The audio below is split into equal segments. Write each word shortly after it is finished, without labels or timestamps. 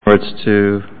Words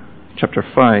to chapter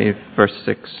 5, verse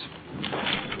 6.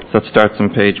 So that starts on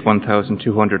page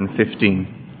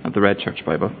 1215 of the Red Church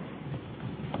Bible.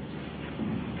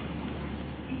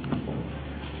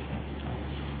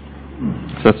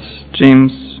 So that's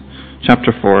James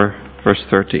chapter 4, verse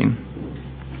 13.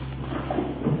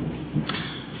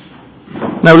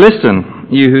 Now listen,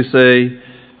 you who say,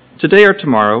 today or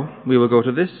tomorrow we will go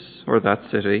to this or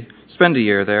that city, spend a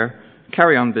year there,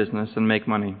 carry on business and make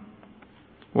money.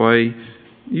 Why,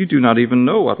 you do not even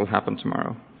know what will happen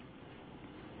tomorrow.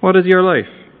 What is your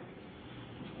life?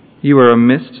 You are a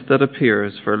mist that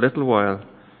appears for a little while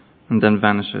and then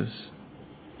vanishes.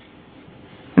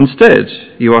 Instead,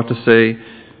 you ought to say,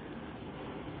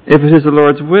 if it is the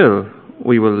Lord's will,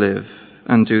 we will live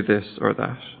and do this or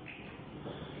that.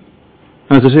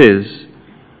 As it is,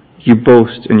 you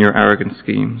boast in your arrogant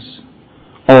schemes.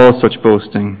 All such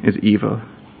boasting is evil.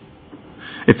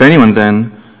 If anyone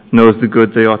then knows the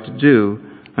good they ought to do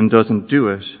and doesn't do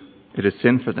it, it is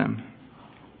sin for them.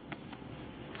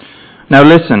 Now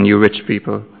listen, you rich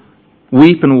people.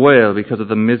 Weep and wail because of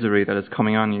the misery that is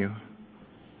coming on you.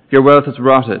 Your wealth is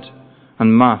rotted,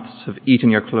 and moths have eaten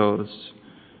your clothes.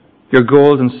 Your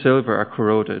gold and silver are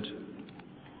corroded.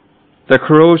 Their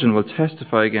corrosion will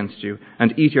testify against you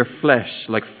and eat your flesh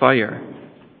like fire.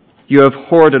 You have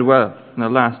hoarded wealth in the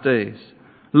last days.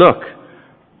 Look,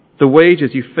 the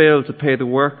wages you failed to pay the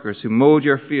workers who mowed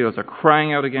your fields are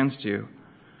crying out against you.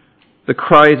 The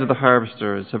cries of the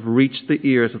harvesters have reached the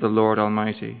ears of the Lord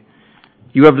Almighty.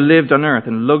 You have lived on earth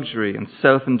in luxury and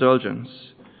self-indulgence.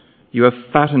 You have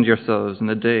fattened yourselves in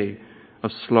the day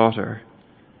of slaughter.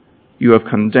 You have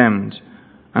condemned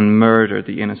and murdered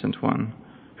the innocent one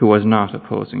who was not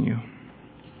opposing you.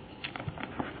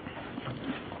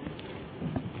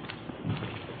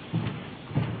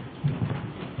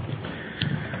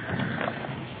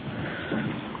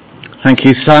 Thank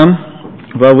you, Sam.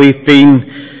 Well, we've been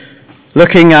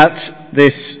looking at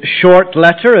this short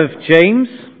letter of James.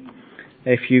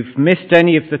 If you've missed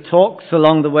any of the talks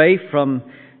along the way from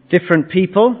different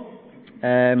people,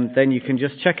 then you can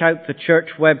just check out the church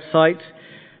website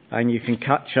and you can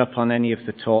catch up on any of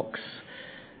the talks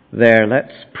there.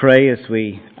 Let's pray as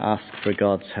we ask for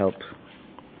God's help.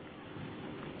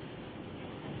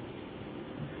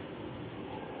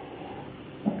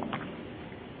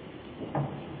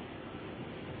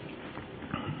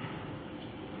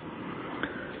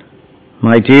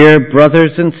 My dear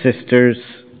brothers and sisters,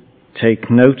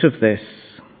 take note of this.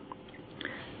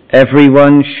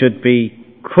 Everyone should be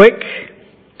quick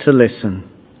to listen,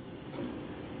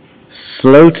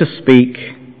 slow to speak,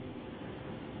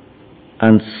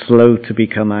 and slow to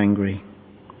become angry.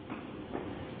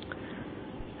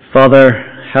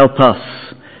 Father, help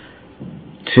us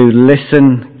to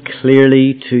listen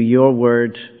clearly to your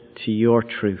word, to your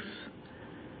truth.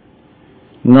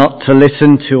 Not to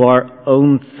listen to our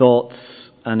own thoughts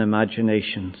and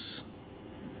imaginations,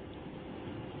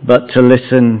 but to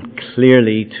listen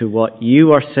clearly to what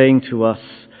you are saying to us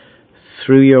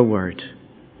through your word.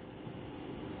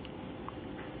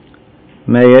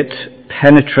 May it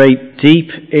penetrate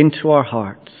deep into our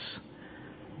hearts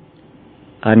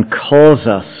and cause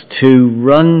us to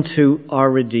run to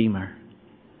our Redeemer,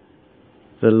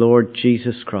 the Lord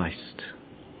Jesus Christ.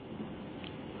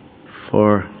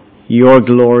 For your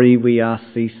glory we ask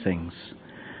these things.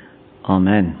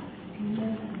 Amen.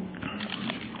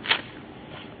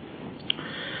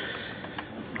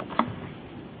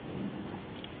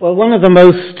 Well, one of the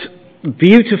most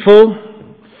beautiful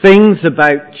things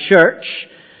about church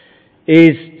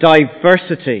is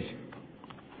diversity.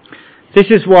 This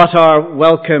is what our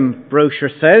welcome brochure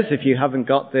says. If you haven't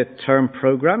got the term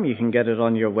program, you can get it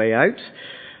on your way out.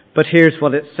 But here's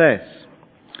what it says.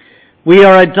 We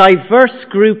are a diverse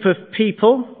group of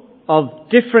people of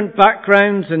different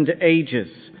backgrounds and ages.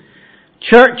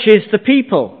 Church is the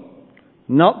people,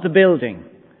 not the building.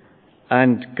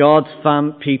 And God's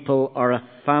people are a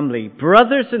family,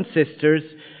 brothers and sisters,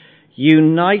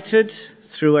 united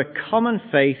through a common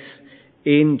faith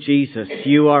in Jesus.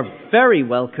 You are very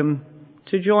welcome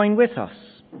to join with us.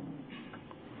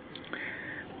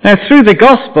 Now, through the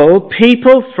gospel,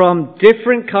 people from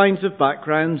different kinds of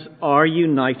backgrounds are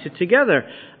united together.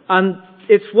 And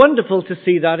it's wonderful to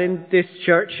see that in this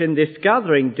church, in this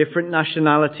gathering. Different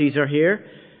nationalities are here.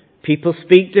 People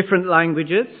speak different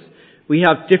languages. We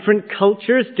have different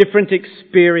cultures, different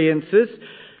experiences.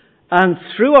 And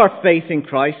through our faith in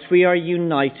Christ, we are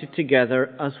united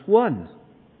together as one.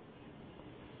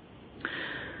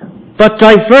 But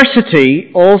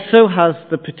diversity also has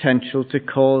the potential to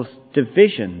cause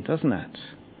division, doesn't it?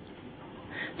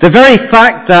 The very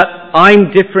fact that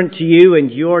I'm different to you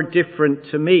and you're different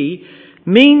to me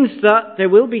means that there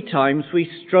will be times we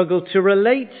struggle to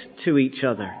relate to each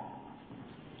other.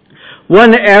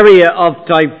 One area of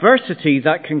diversity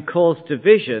that can cause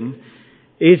division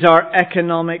is our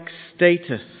economic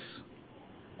status.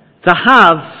 The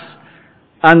haves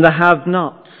and the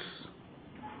have-nots.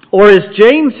 Or as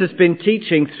James has been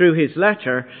teaching through his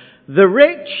letter, the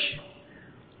rich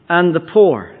and the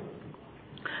poor.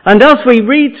 And as we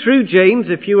read through James,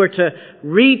 if you were to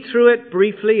read through it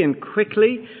briefly and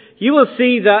quickly, you will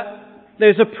see that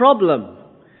there's a problem.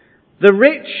 The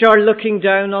rich are looking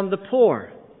down on the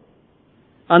poor,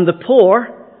 and the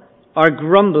poor are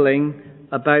grumbling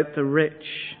about the rich.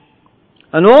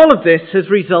 And all of this has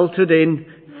resulted in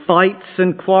fights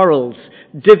and quarrels,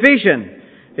 division.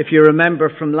 If you remember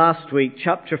from last week,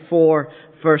 chapter 4,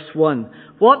 verse 1.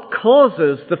 What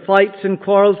causes the fights and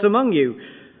quarrels among you?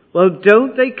 Well,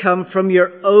 don't they come from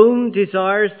your own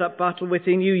desires that battle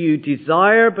within you? You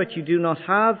desire, but you do not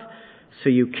have. So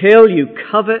you kill, you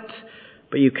covet,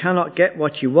 but you cannot get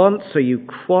what you want. So you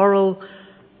quarrel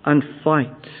and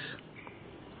fight.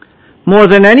 More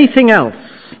than anything else,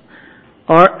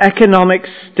 our economic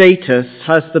status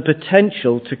has the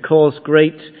potential to cause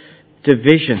great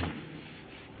division.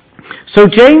 So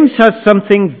James has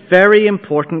something very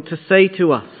important to say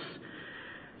to us.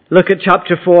 Look at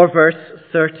chapter 4, verse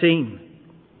 13.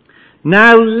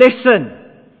 Now listen.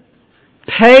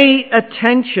 Pay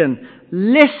attention.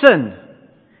 Listen.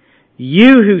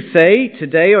 You who say,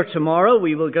 today or tomorrow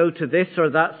we will go to this or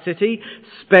that city,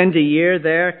 spend a year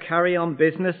there, carry on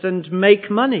business and make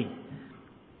money.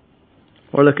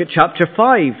 Or look at chapter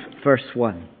 5, verse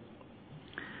 1.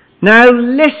 Now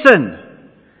listen.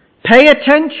 Pay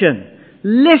attention.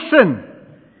 Listen.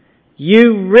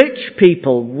 You rich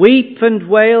people, weep and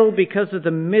wail because of the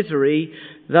misery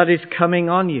that is coming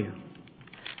on you.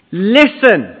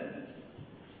 Listen,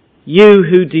 you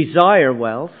who desire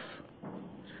wealth.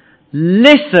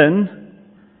 Listen,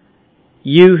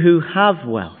 you who have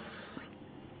wealth.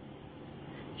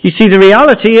 You see, the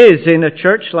reality is, in a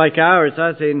church like ours,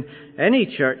 as in any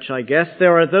church, I guess,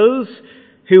 there are those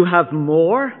who have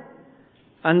more,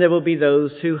 and there will be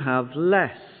those who have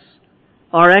less.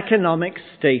 Our economic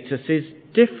status is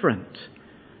different.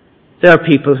 There are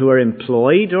people who are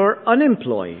employed or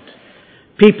unemployed.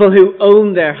 People who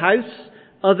own their house,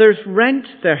 others rent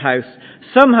their house.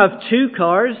 Some have 2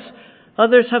 cars,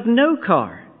 others have no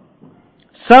car.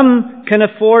 Some can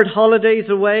afford holidays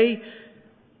away,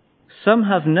 some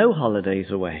have no holidays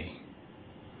away.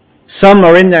 Some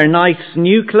are in their nice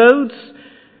new clothes,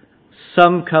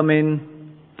 some come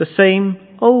in the same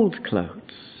old clothes.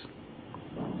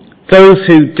 Those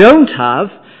who don't have,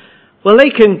 well, they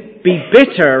can be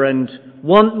bitter and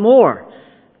want more.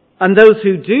 And those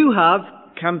who do have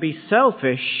can be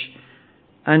selfish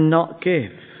and not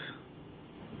give.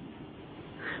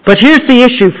 But here's the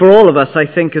issue for all of us,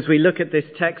 I think, as we look at this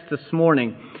text this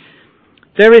morning.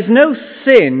 There is no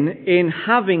sin in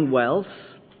having wealth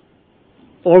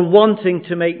or wanting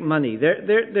to make money.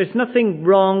 There's nothing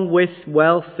wrong with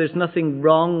wealth. There's nothing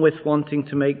wrong with wanting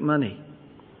to make money.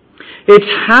 It's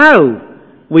how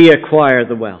we acquire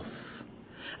the wealth.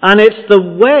 And it's the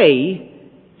way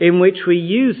in which we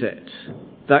use it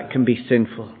that can be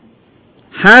sinful.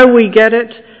 How we get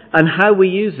it and how we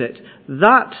use it,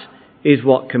 that is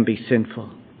what can be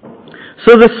sinful.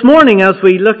 So this morning, as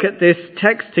we look at this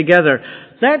text together,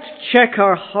 let's check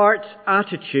our heart's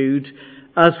attitude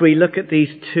as we look at these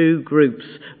 2 groups.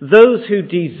 Those who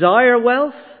desire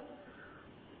wealth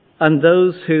and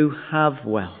those who have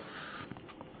wealth.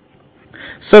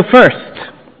 So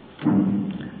first,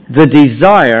 the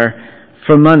desire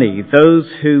for money, those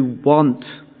who want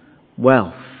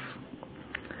wealth.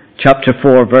 Chapter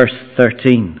 4, verse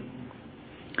 13.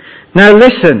 Now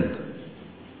listen,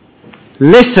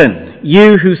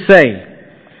 you who say,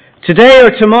 today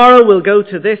or tomorrow we'll go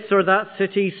to this or that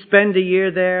city, spend a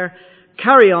year there,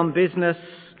 carry on business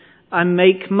and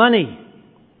make money.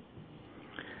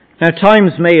 Now,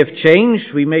 times may have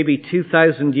changed. We may be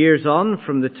 2,000 years on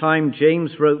from the time James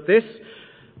wrote this,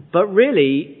 but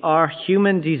really our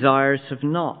human desires have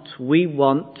not. We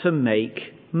want to make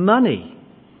money.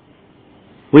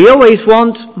 We always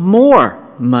want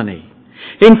more money.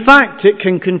 In fact, it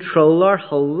can control our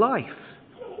whole life.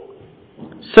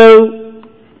 So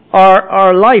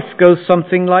our life goes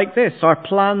something like this. Our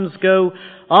plans go,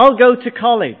 I'll go to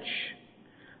college.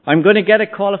 I'm going to get a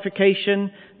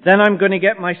qualification. Then I'm going to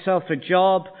get myself a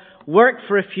job, work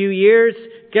for a few years,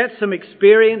 get some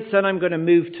experience. Then I'm going to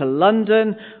move to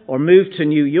London or move to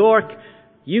New York.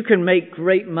 You can make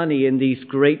great money in these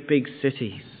great big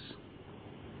cities.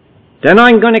 Then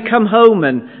I'm going to come home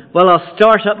and, well, I'll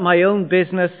start up my own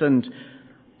business and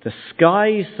The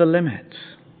sky's the limit.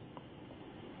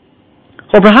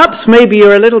 Or perhaps maybe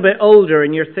you're a little bit older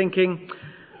and you're thinking,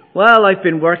 well, I've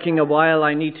been working a while,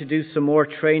 I need to do some more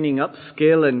training,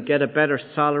 upskill and get a better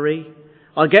salary.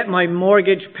 I'll get my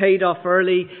mortgage paid off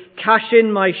early, cash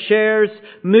in my shares,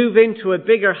 move into a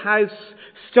bigger house,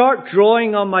 start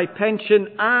drawing on my pension,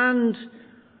 and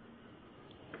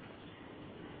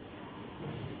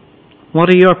what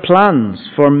are your plans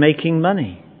for making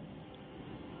money?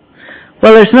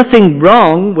 Well, there's nothing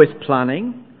wrong with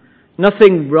planning,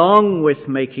 nothing wrong with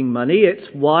making money.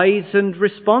 It's wise and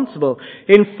responsible.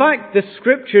 In fact, the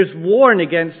Scriptures warn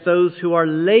against those who are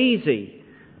lazy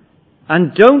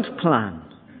and don't plan.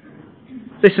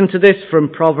 Listen to this from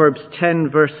Proverbs 10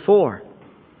 verse 4.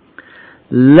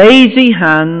 Lazy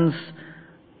hands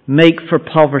make for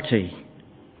poverty,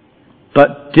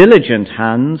 but diligent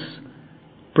hands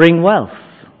bring wealth.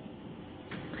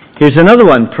 Here's another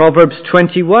one, Proverbs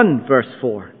 21 verse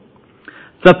 4.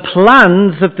 The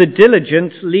plans of the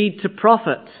diligent lead to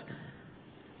profit,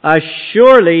 as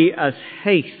surely as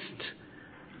haste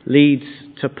leads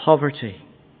to poverty.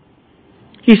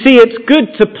 You see, it's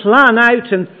good to plan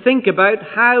out and think about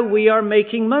how we are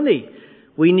making money.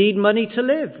 We need money to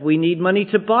live. We need money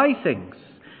to buy things.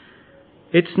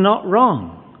 It's not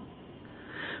wrong.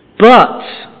 But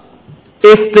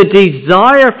if the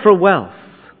desire for wealth,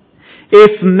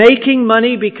 if making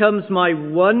money becomes my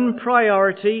one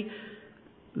priority,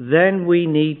 then we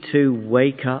need to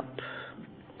wake up.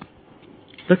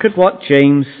 Look at what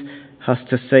James has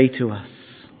to say to us.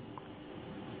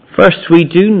 First, we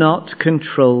do not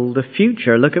control the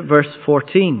future. Look at verse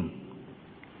 14.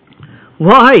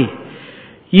 Why?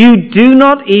 You do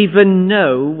not even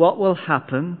know what will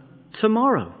happen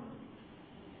tomorrow.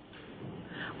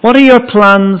 What are your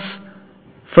plans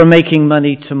for making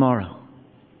money tomorrow?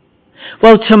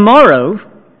 Well, tomorrow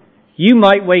you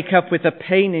might wake up with a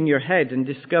pain in your head and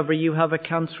discover you have a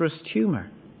cancerous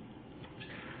tumor.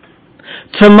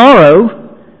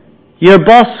 Tomorrow, your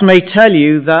boss may tell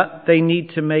you that they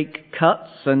need to make cuts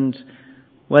and,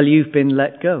 well, you've been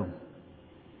let go.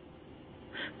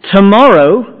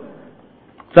 Tomorrow,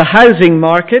 the housing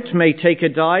market may take a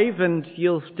dive and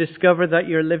you'll discover that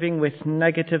you're living with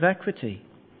negative equity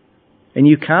and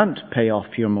you can't pay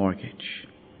off your mortgage.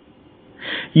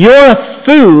 You're a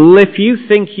fool if you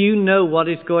think you know what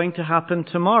is going to happen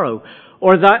tomorrow,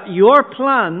 or that your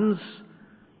plans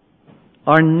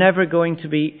are never going to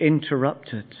be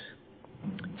interrupted.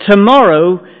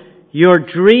 Tomorrow, your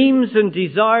dreams and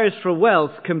desires for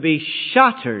wealth can be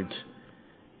shattered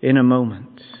in a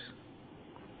moment.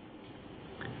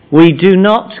 We do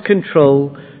not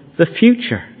control the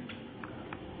future.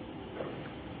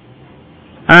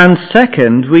 And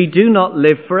second, we do not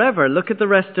live forever. Look at the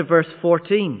rest of verse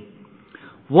 14.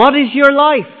 What is your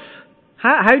life?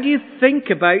 How do you think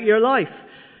about your life?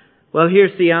 Well,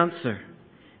 here's the answer.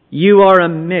 You are a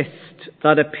mist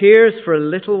that appears for a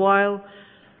little while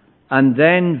and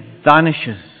then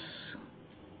vanishes.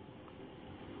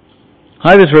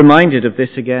 I was reminded of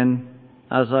this again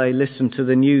as I listened to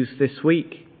the news this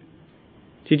week.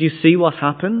 Did you see what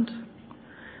happened?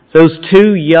 Those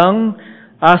two young,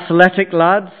 athletic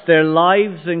lads, their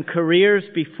lives and careers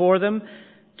before them,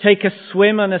 take a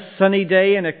swim on a sunny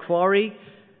day in a quarry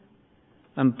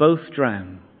and both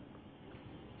drown.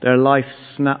 Their life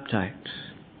snapped out.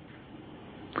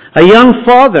 A young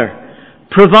father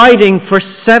providing for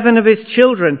 7 of his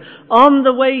children on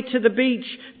the way to the beach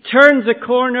turns a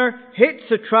corner, hits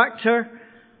a tractor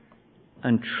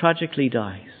and tragically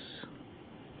dies.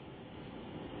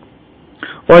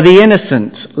 Or the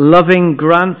innocent, loving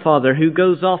grandfather who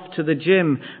goes off to the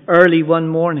gym early one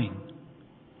morning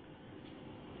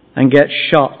and gets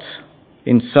shot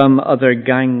in some other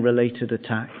gang-related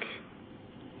attack.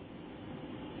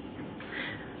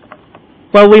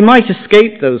 Well, we might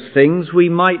escape those things. We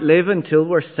might live until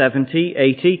we're 70,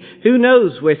 80. Who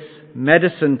knows, with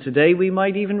medicine today, we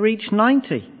might even reach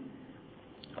 90.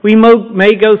 We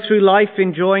may go through life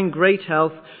enjoying great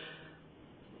health,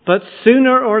 but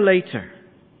sooner or later,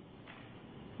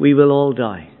 we will all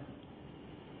die.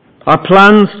 Our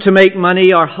plans to make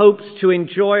money, our hopes to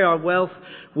enjoy our wealth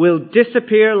will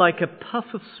disappear like a puff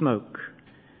of smoke.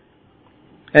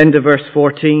 End of verse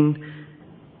 14.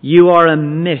 You are a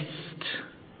mist.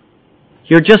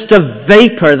 You're just a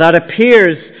vapor that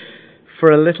appears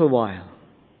for a little while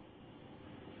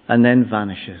and then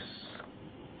vanishes.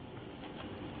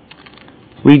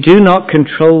 We do not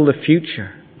control the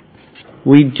future.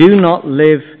 We do not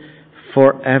live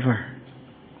forever.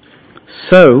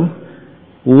 So,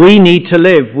 we need to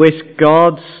live with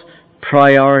God's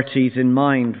priorities in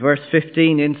mind. Verse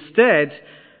 15, instead,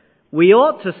 we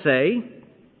ought to say,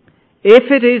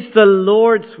 If it is the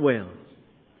Lord's will,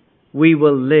 we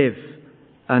will live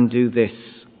and do this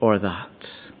or that.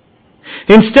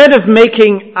 Instead of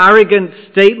making arrogant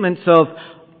statements of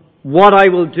what I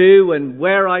will do and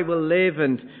where I will live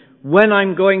and when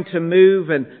I'm going to move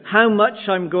and how much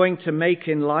I'm going to make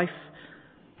in life,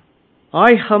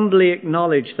 I humbly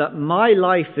acknowledge that my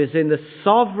life is in the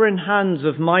sovereign hands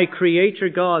of my Creator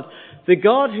God, the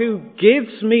God who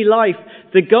gives me life,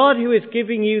 the God who is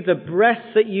giving you the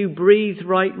breath that you breathe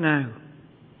right now,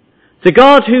 the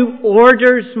God who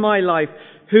orders my life,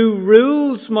 who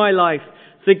rules my life,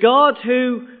 the God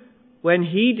who, when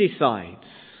He decides,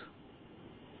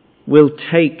 will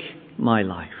take my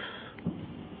life.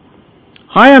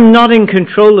 I am not in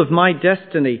control of my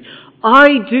destiny. I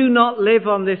do not live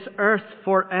on this earth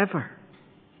forever.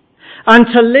 And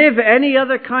to live any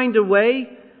other kind of way,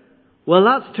 well,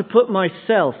 that's to put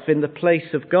myself in the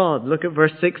place of God. Look at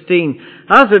verse 16.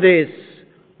 As it is,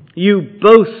 you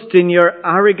boast in your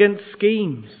arrogant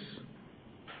schemes.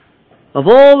 Of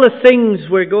all the things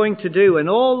we're going to do and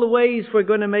all the ways we're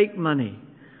going to make money,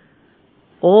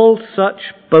 all such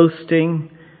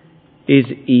boasting is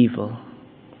evil.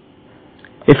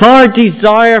 If our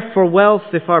desire for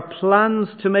wealth, if our plans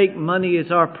to make money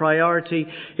is our priority,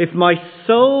 if my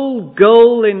sole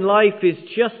goal in life is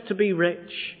just to be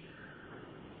rich,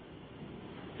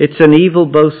 it's an evil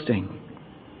boasting.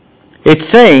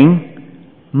 It's saying,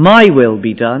 my will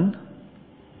be done,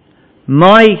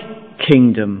 my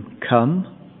kingdom come.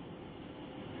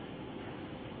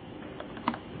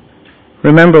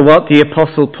 Remember what the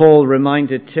Apostle Paul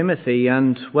reminded Timothy,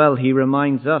 and, well, he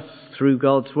reminds us through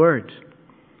God's Word.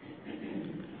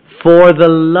 For the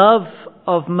love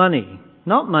of money,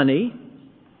 not money,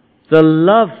 the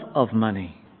love of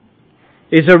money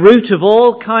is a root of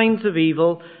all kinds of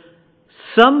evil.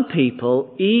 Some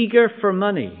people, eager for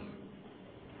money,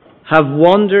 have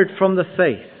wandered from the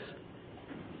faith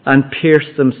and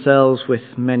pierced themselves with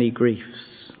many griefs.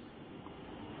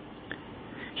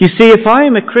 You see, if I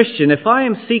am a Christian, if I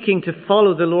am seeking to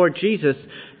follow the Lord Jesus,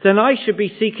 then I should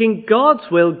be seeking God's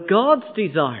will, God's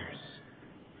desires.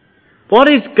 What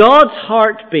is God's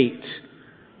heartbeat?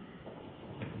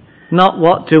 Not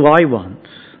what do I want.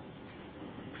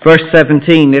 Verse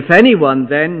 17, if anyone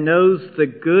then knows the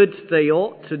good they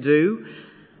ought to do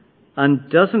and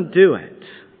doesn't do it,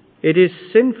 it is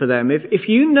sin for them. If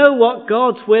you know what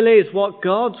God's will is, what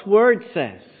God's Word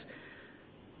says,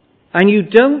 and you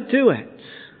don't do it,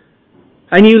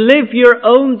 and you live your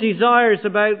own desires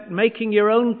about making your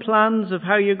own plans of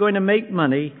how you're going to make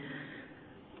money,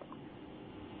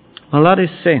 well, that is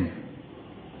sin.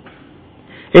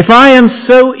 If I am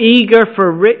so eager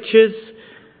for riches,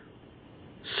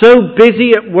 so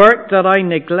busy at work that I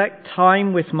neglect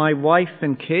time with my wife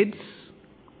and kids,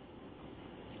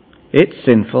 it's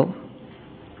sinful.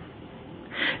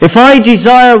 If I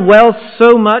desire wealth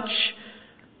so much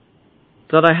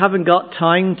that I haven't got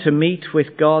time to meet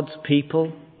with God's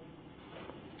people,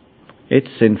 it's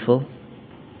sinful.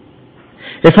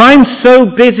 If I'm so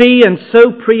busy and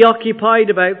so preoccupied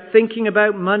about thinking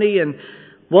about money and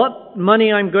what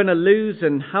money I'm going to lose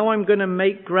and how I'm going to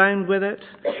make ground with it,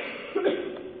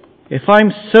 if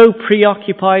I'm so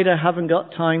preoccupied I haven't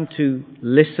got time to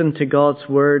listen to God's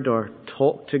Word or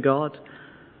talk to God,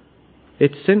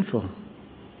 it's sinful.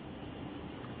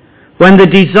 When the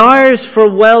desires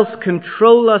for wealth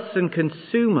control us and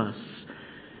consume us,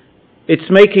 it's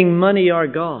making money our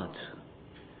God.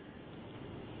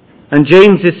 And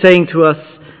James is saying to us,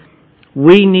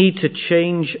 we need to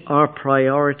change our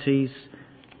priorities,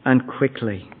 and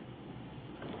quickly.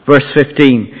 Verse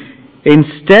 15,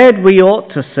 instead we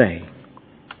ought to say,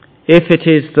 if it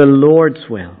is the Lord's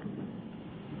will,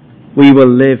 we will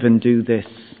live and do this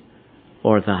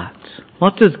or that.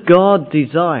 What does God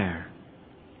desire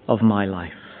of my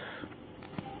life?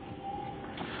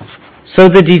 So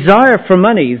the desire for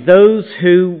money, those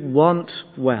who want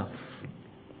wealth.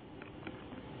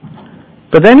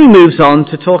 But then he moves on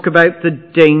to talk about the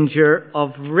danger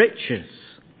of riches.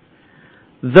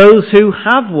 Those who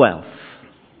have wealth.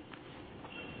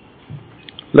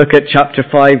 Look at chapter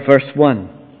 5, verse 1.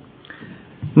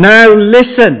 Now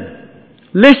listen,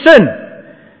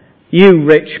 you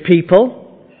rich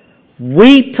people,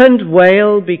 weep and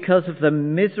wail because of the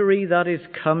misery that is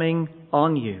coming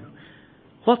on you.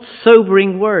 What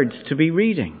sobering words to be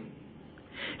reading.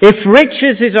 If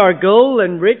riches is our goal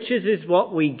and riches is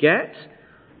what we get,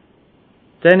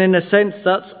 then in a sense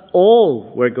that's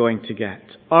all we're going to get.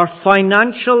 Our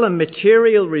financial and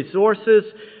material resources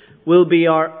will be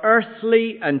our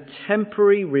earthly and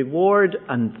temporary reward,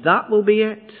 and that will be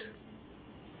it.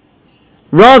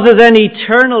 Rather than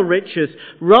eternal riches,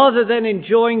 rather than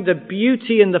enjoying the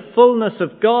beauty and the fullness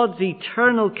of God's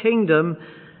eternal kingdom,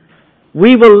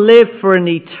 we will live for an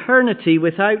eternity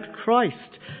without Christ.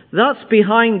 That's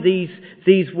behind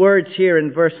these words here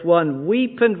in verse 1.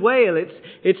 Weep and wail.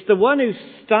 It's the one who's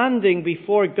standing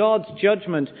before God's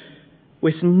judgment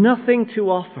with nothing to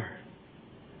offer.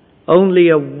 Only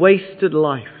a wasted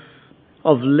life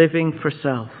of living for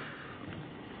self.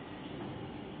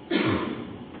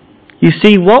 You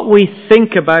see, what we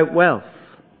think about wealth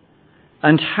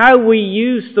and how we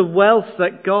use the wealth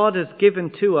that God has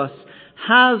given to us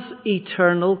has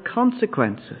eternal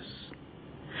consequences.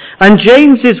 And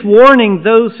James is warning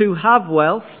those who have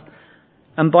wealth,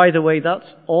 and by the way, that's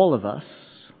all of us.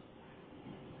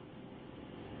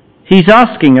 He's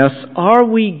asking us, are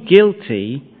we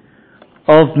guilty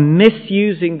of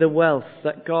misusing the wealth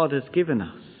that God has given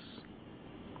us?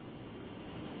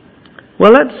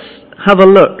 Well, let's have a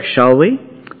look, shall we?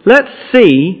 Let's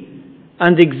see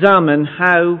and examine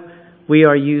how we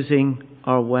are using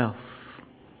our wealth.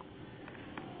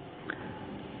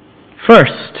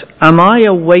 First, am I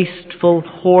a wasteful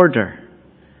hoarder?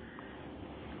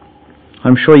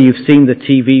 I'm sure you've seen the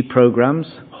TV programs,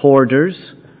 Hoarders.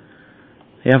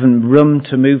 They haven't room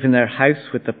to move in their house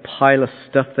with the pile of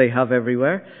stuff they have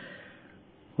everywhere.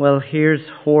 Well, here's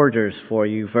Hoarders for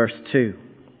you, verse 2.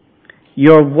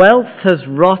 Your wealth has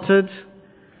rotted,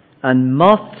 and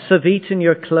moths have eaten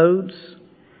your clothes.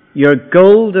 Your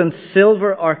gold and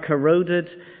silver are corroded.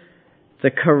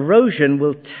 The corrosion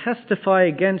will testify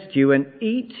against you and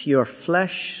eat your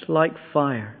flesh like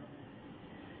fire.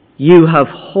 You have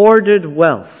hoarded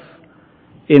wealth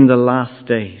in the last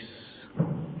days.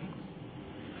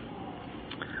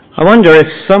 I wonder if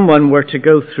someone were to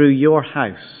go through your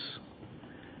house,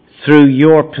 through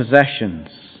your possessions,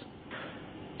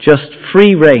 just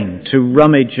free rein to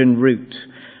rummage and root,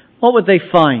 what would they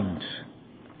find?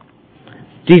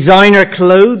 Designer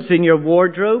clothes in your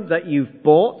wardrobe that you've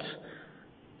bought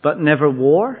but never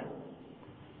wore?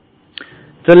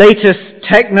 The latest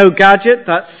techno gadget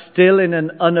that's still in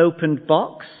an unopened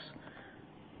box?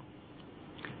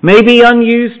 Maybe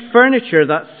unused furniture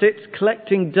that sits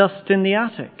collecting dust in the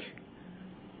attic?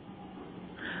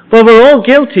 Well, we're all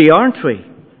guilty, aren't we?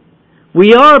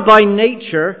 We are by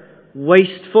nature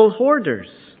wasteful hoarders.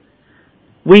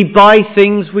 We buy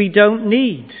things we don't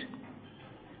need.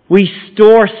 We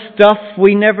store stuff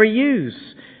we never use.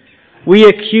 We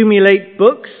accumulate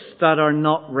books that are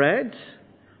not read,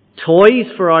 toys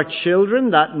for our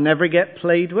children that never get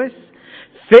played with,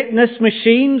 fitness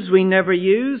machines we never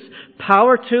use,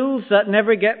 power tools that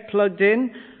never get plugged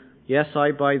in. Yes,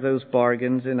 I buy those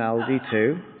bargains in Aldi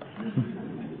too.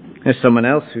 There's someone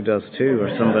else who does too,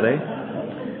 or somebody.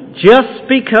 Just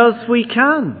because we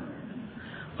can.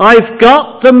 I've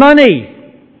got the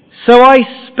money, so I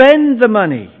spend the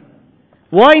money.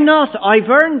 Why not? I've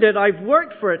earned it. I've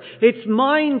worked for it. It's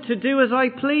mine to do as I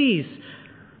please.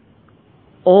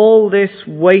 All this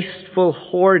wasteful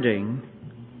hoarding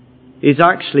is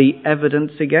actually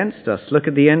evidence against us. Look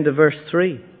at the end of verse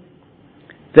 3.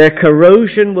 Their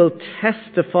corrosion will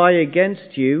testify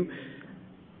against you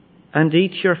and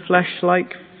eat your flesh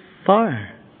like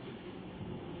fire.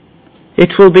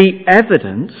 It will be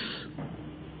evidence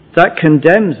that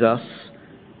condemns us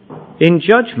in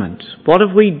judgment. What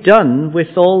have we done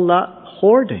with all that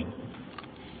hoarding?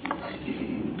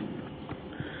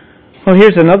 Well,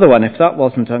 here's another one. If that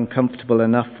wasn't uncomfortable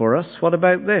enough for us, what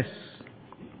about this?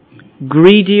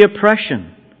 Greedy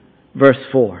oppression. Verse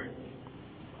 4.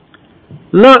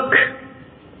 Look,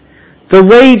 the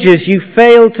wages you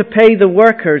failed to pay the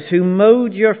workers who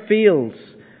mowed your fields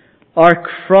are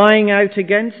crying out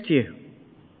against you.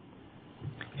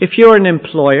 If you're an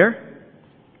employer,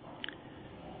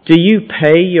 do you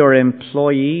pay your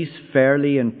employees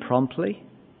fairly and promptly?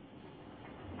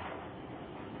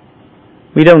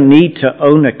 We don't need to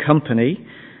own a company.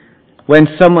 When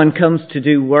someone comes to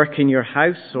do work in your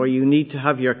house or you need to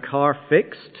have your car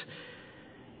fixed,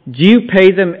 do you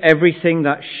pay them everything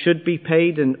that should be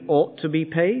paid and ought to be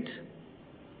paid?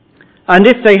 And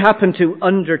if they happen to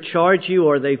undercharge you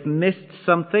or they've missed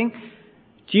something,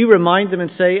 do you remind them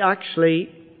and say, actually,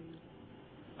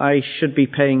 I should be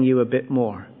paying you a bit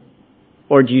more?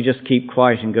 Or do you just keep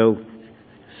quiet and go,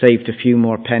 saved a few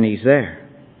more pennies there?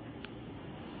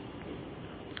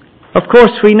 Of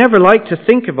course, we never like to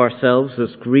think of ourselves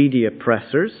as greedy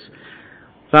oppressors.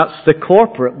 That's the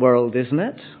corporate world, isn't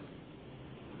it?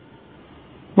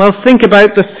 Well, think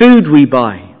about the food we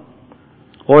buy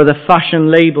or the fashion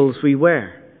labels we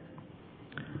wear.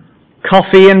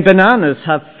 Coffee and bananas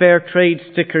have fair trade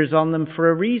stickers on them for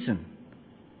a reason.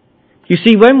 You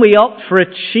see, when we opt for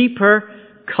a cheaper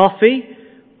coffee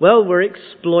well, we're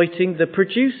exploiting the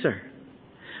producer.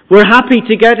 We're happy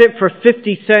to get it for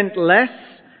 50 cents less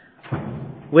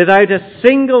without a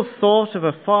single thought of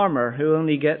a farmer who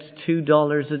only gets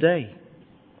 $2 a day.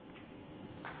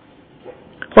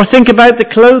 Or think about the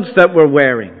clothes that we're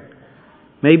wearing,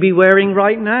 maybe wearing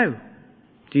right now.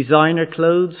 Designer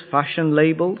clothes, fashion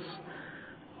labels.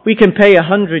 We can pay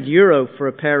 €100 for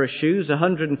a pair of shoes,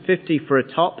 150 for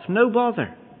a top, no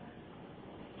bother.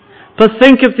 But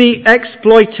think of the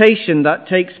exploitation that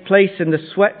takes place in the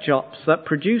sweatshops that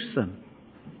produce them.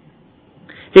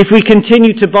 If we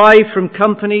continue to buy from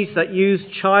companies that use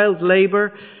child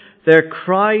labour, their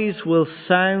cries will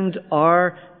sound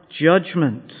our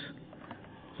judgment.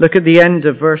 Look at the end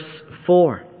of verse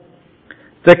 4.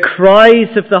 The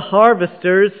cries of the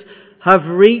harvesters have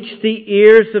reached the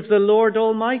ears of the Lord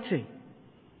Almighty.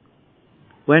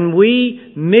 When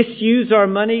we misuse our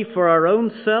money for our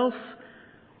own self,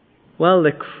 well,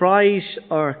 the cries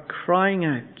are crying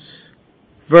out.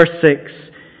 Verse 6,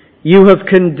 you have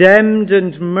condemned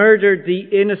and murdered the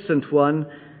innocent one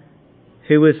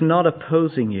who is not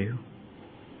opposing you.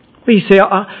 Well, you say,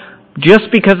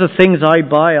 just because of things I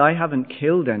buy, I haven't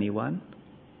killed anyone.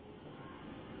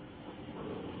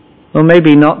 Well,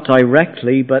 maybe not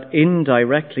directly, but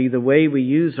indirectly, the way we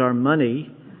use our money,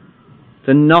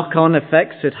 the knock-on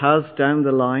effects it has down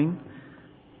the line,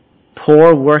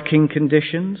 poor working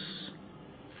conditions,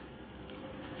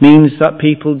 means that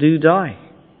people do die.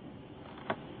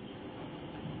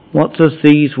 What does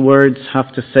these words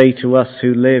have to say to us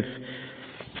who live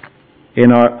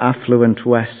in our affluent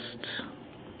West?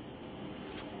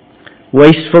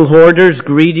 Wasteful hoarders,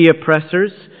 greedy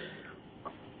oppressors,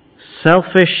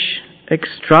 selfish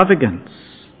extravagance.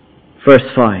 Verse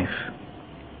 5.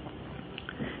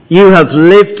 You have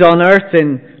lived on earth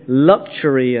in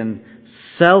luxury and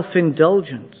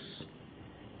self-indulgence.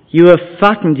 You have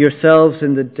fattened yourselves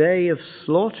in the day of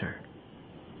slaughter.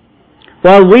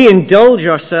 While we indulge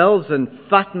ourselves and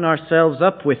fatten ourselves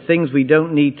up with things we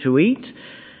don't need to eat,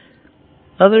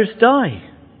 others die.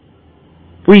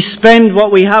 We spend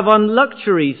what we have on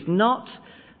luxuries, not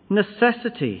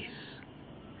necessities.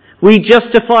 We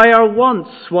justify our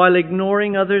wants while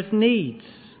ignoring others' needs.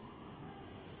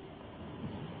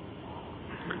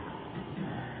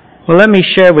 Well, let me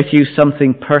share with you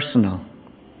something personal,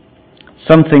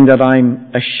 something that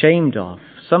I'm ashamed of,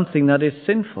 something that is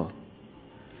sinful.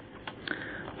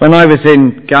 When I was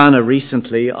in Ghana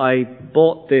recently, I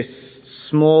bought this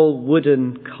small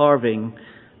wooden carving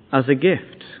as a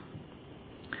gift.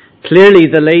 Clearly,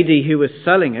 the lady who was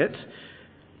selling it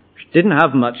didn't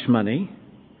have much money.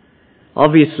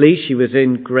 Obviously, she was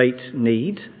in great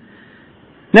need.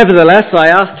 Nevertheless, I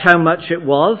asked how much it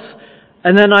was,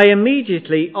 and then I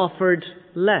immediately offered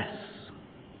less.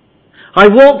 I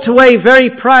walked away very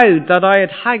proud that I had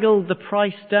haggled the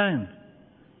price down.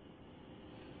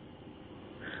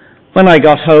 When I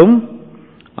got home,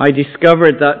 I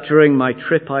discovered that during my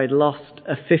trip I had lost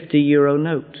a €50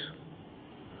 note.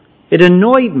 It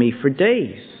annoyed me for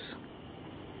days.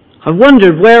 I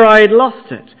wondered where I had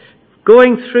lost it.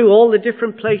 Going through all the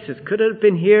different places. Could it have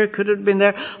been here? Could it have been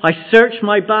there? I searched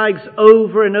my bags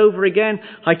over and over again.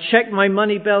 I checked my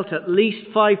money belt at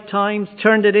least 5 times,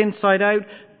 turned it inside out.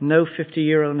 No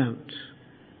 €50 note.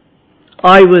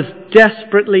 I was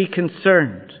desperately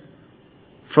concerned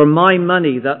for my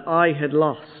money that I had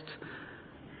lost.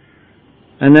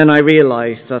 And then I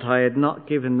realized that I had not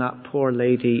given that poor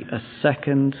lady a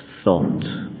second thought.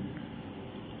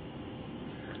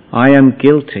 I am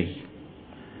guilty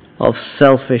of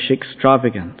selfish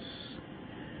extravagance,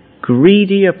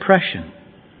 greedy oppression,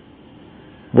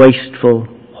 wasteful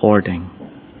hoarding.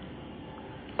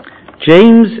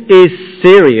 James is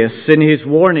serious in his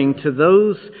warning to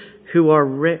those who are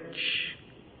rich,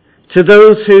 to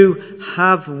those who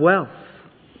have wealth.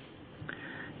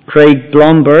 Craig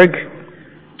Blomberg,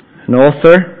 an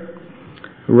author,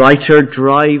 writer,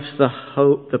 drives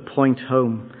the point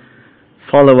home.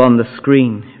 Follow on the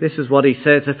screen. This is what he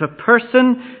says. If a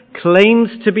person claims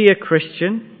to be a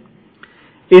Christian,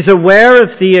 is aware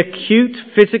of the acute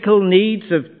physical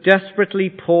needs of desperately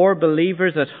poor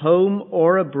believers at home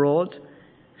or abroad,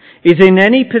 is in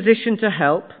any position to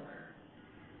help,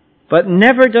 but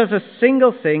never does a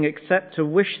single thing except to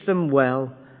wish them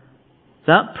well,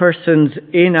 that person's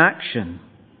inaction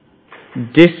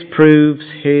disproves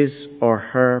his or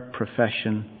her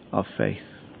profession of faith.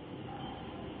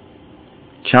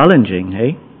 Challenging,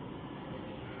 eh?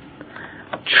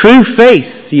 True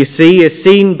faith, you see, is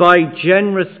seen by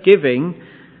generous giving,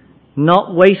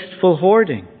 not wasteful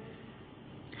hoarding.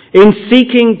 In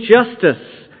seeking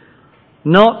justice,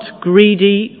 not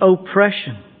greedy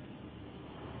oppression.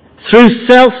 through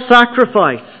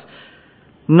self-sacrifice,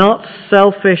 not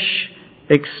selfish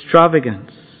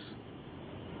extravagance.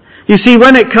 You see,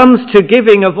 when it comes to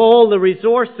giving of all the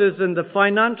resources and the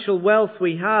financial wealth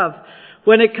we have,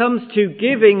 when it comes to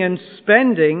giving and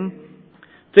spending,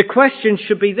 the question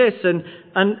should be this,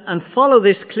 and follow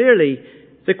this clearly.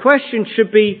 The question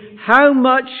should be, how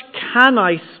much can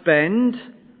I spend?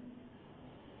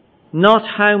 Not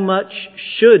how much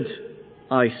should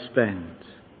I spend?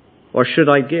 Or should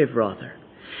I give, rather?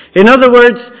 In other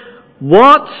words,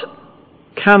 what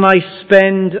can I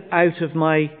spend out of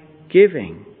my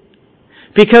giving?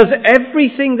 Because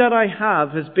everything that I have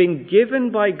has been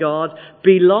given by God,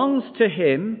 belongs to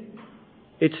Him.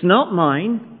 It's not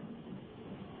mine.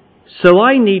 So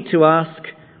I need to ask,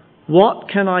 what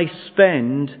can I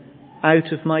spend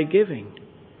out of my giving?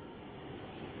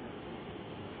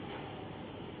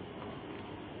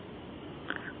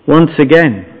 Once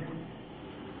again,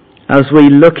 as we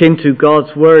look into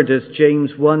God's Word, as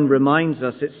James 1 reminds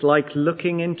us, it's like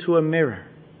looking into a mirror.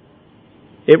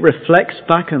 It reflects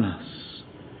back on us,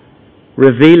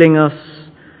 revealing us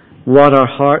what our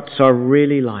hearts are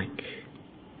really like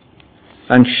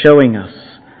and showing us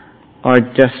our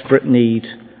desperate need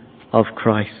of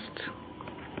Christ.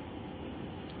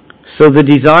 So the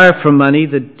desire for money,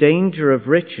 the danger of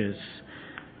riches,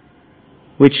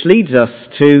 which leads us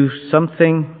to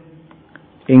something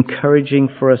encouraging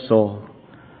for us all,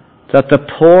 that the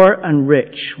poor and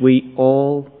rich, we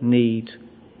all need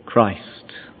Christ.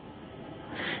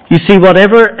 You see,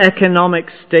 whatever economic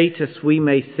status we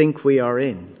may think we are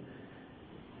in,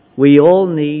 we all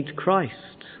need Christ.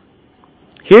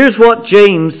 Here's what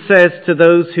James says to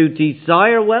those who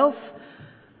desire wealth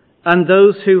and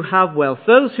those who have wealth.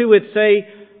 Those who would say,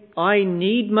 I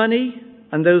need money,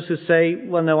 and those who say,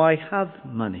 well, no, I have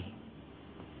money.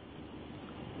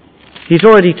 He's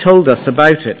already told us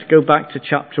about it. Go back to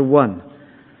chapter 1,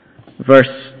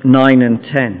 verse 9 and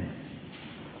 10.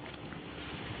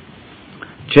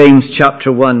 James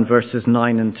chapter 1, verses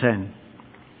 9 and 10.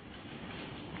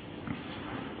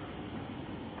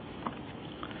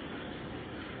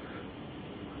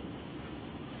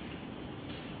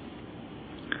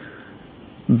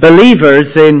 Believers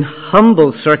in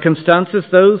humble circumstances,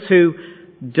 those who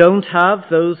don't have,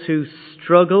 those who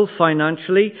struggle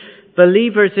financially,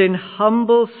 believers in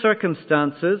humble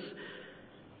circumstances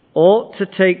ought to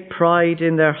take pride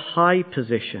in their high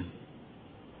position.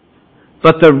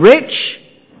 But the rich,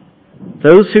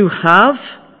 those who have,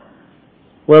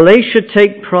 well, they should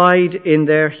take pride in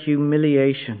their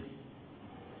humiliation,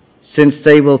 since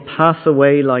they will pass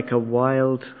away like a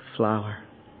wild flower.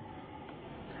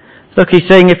 Look, he's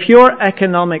saying if your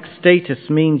economic status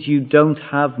means you don't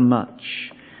have much,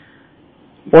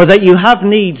 or that you have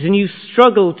needs and you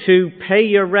struggle to pay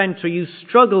your rent, or you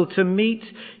struggle to meet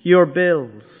your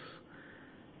bills.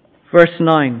 Verse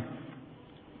 9,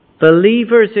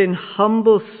 believers in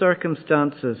humble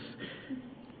circumstances,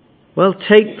 well,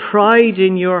 take pride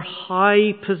in your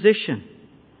high position.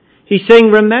 He's saying,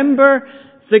 remember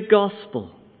the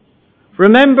gospel.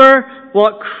 Remember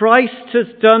what Christ has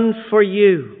done for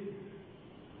you.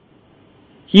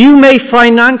 You may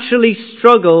financially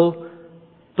struggle,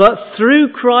 but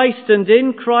through Christ and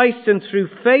in Christ and through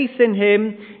faith in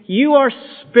Him, you are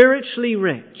spiritually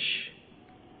rich.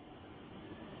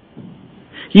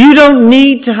 You don't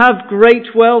need to have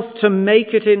great wealth to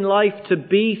make it in life, to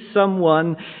be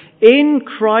someone. In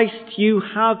Christ you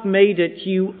have made it.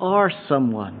 You are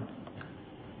someone.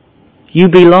 You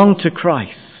belong to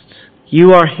Christ.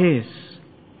 You are His.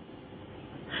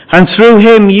 And through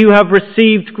Him you have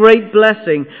received great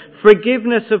blessing,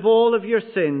 forgiveness of all of your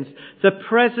sins, the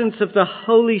presence of the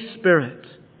Holy Spirit,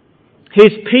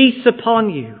 His peace upon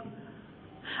you,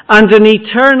 and an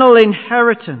eternal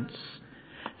inheritance,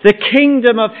 the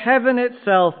kingdom of heaven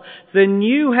itself, the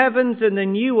new heavens and the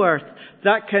new earth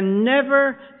that can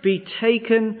never be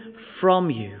taken from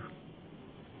you.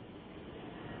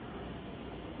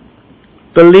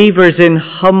 Believers in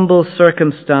humble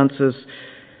circumstances,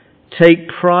 take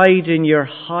pride in your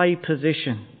high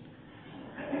position.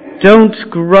 Don't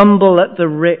grumble at the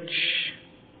rich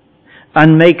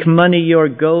and make money your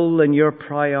goal and your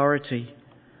priority.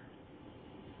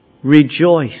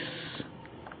 Rejoice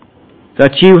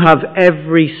that you have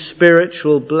every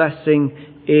spiritual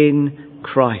blessing in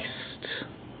Christ.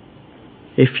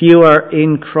 If you are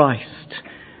in Christ,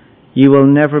 you will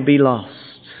never be lost,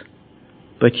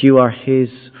 but you are His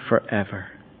forever.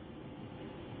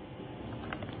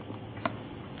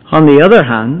 On the other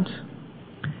hand,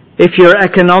 if your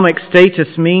economic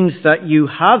status means that you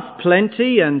have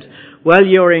plenty and, well,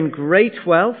 you're in great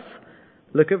wealth,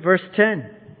 look at verse 10.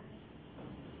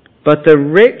 But the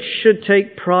rich should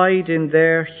take pride in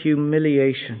their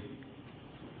humiliation,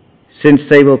 since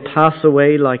they will pass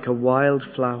away like a wild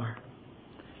flower.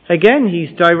 Again,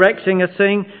 he's directing us,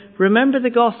 saying, remember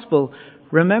the gospel,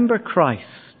 remember Christ.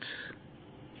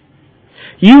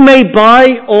 You may buy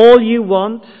all you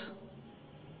want,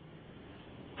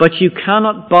 but you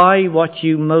cannot buy what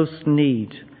you most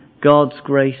need, God's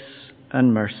grace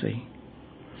and mercy.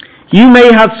 You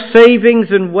may have savings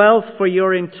and wealth for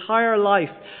your entire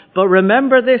life, but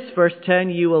remember this, verse 10,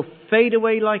 you will fade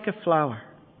away like a flower.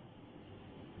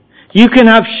 You can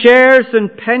have shares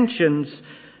and pensions,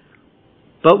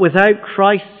 but without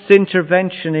Christ's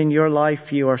intervention in your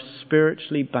life, you are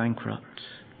spiritually bankrupt.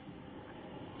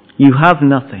 You have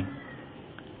nothing.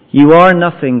 You are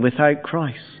nothing without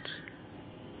Christ.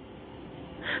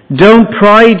 Don't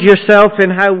pride yourself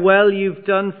in how well you've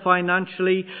done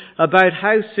financially, about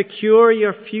how secure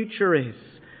your future is.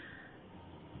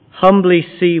 Humbly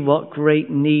see what great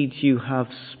needs you have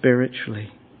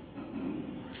spiritually.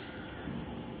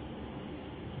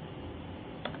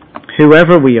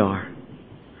 Whoever we are,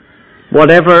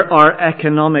 whatever our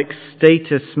economic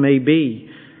status may be,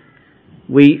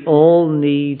 we all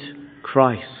need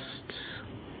Christ.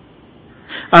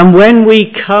 And when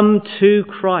we come to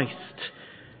Christ,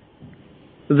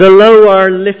 the low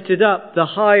are lifted up, the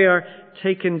high are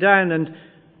taken down, and,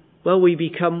 well, we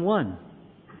become one.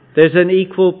 There's an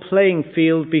equal playing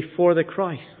field before the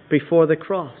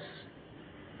cross.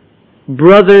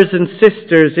 Brothers and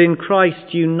sisters in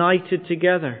Christ united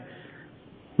together.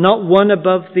 Not one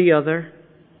above the other.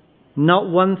 Not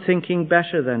one thinking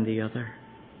better than the other.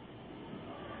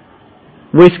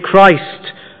 With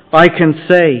Christ, I can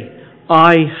say,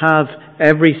 I have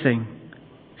everything.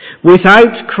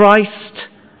 Without Christ,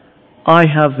 I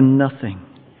have nothing.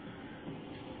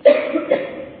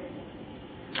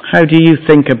 How do you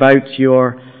think about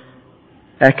your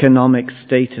economic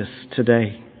status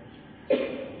today?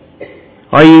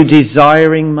 Are you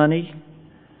desiring money?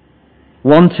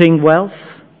 Wanting wealth?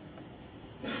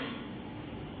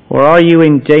 Or are you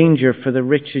in danger for the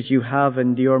riches you have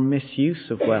and your misuse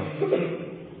of wealth?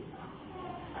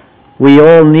 We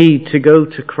all need to go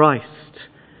to Christ.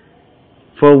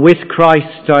 For with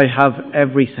Christ I have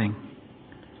everything.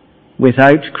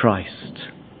 Without Christ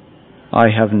I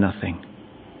have nothing.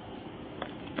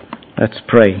 Let's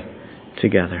pray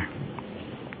together.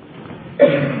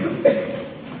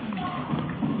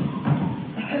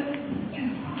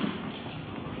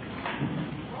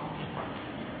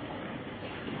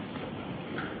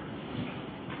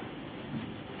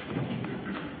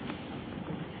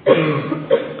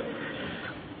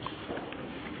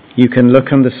 You can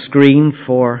look on the screen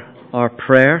for our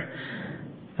prayer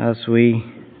as we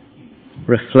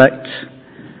reflect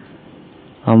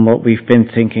on what we've been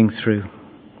thinking through.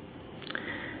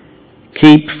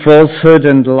 Keep falsehood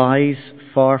and lies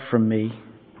far from me.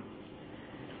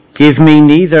 Give me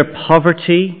neither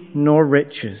poverty nor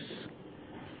riches,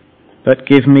 but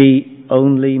give me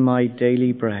only my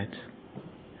daily bread.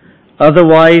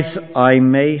 Otherwise I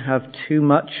may have too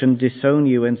much and disown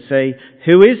you and say,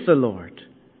 who is the Lord?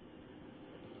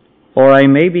 Or I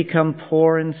may become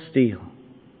poor and steal,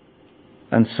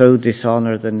 and so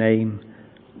dishonor the name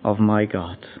of my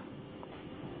God.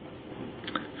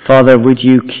 Father, would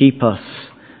you keep us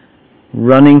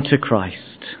running to Christ?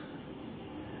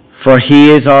 For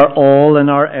He is our all and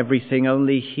our everything.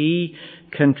 Only He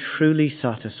can truly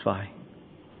satisfy.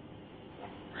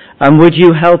 And would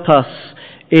you help us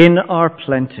in our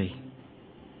plenty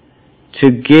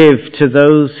to give to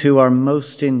those who are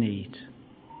most in need,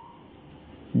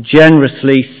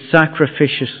 generously,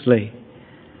 sacrificiously,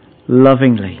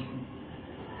 lovingly,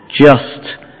 just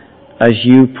as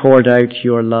you poured out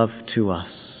your love to us.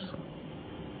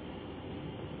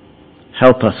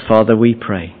 Help us, Father, we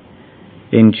pray,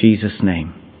 in Jesus'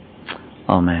 name.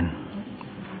 Amen.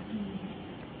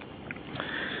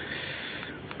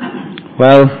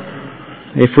 Well,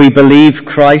 if we believe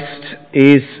Christ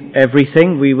is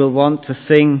everything, we will want to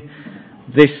sing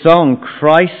this song,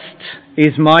 Christ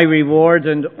is my reward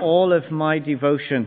and all of my devotion.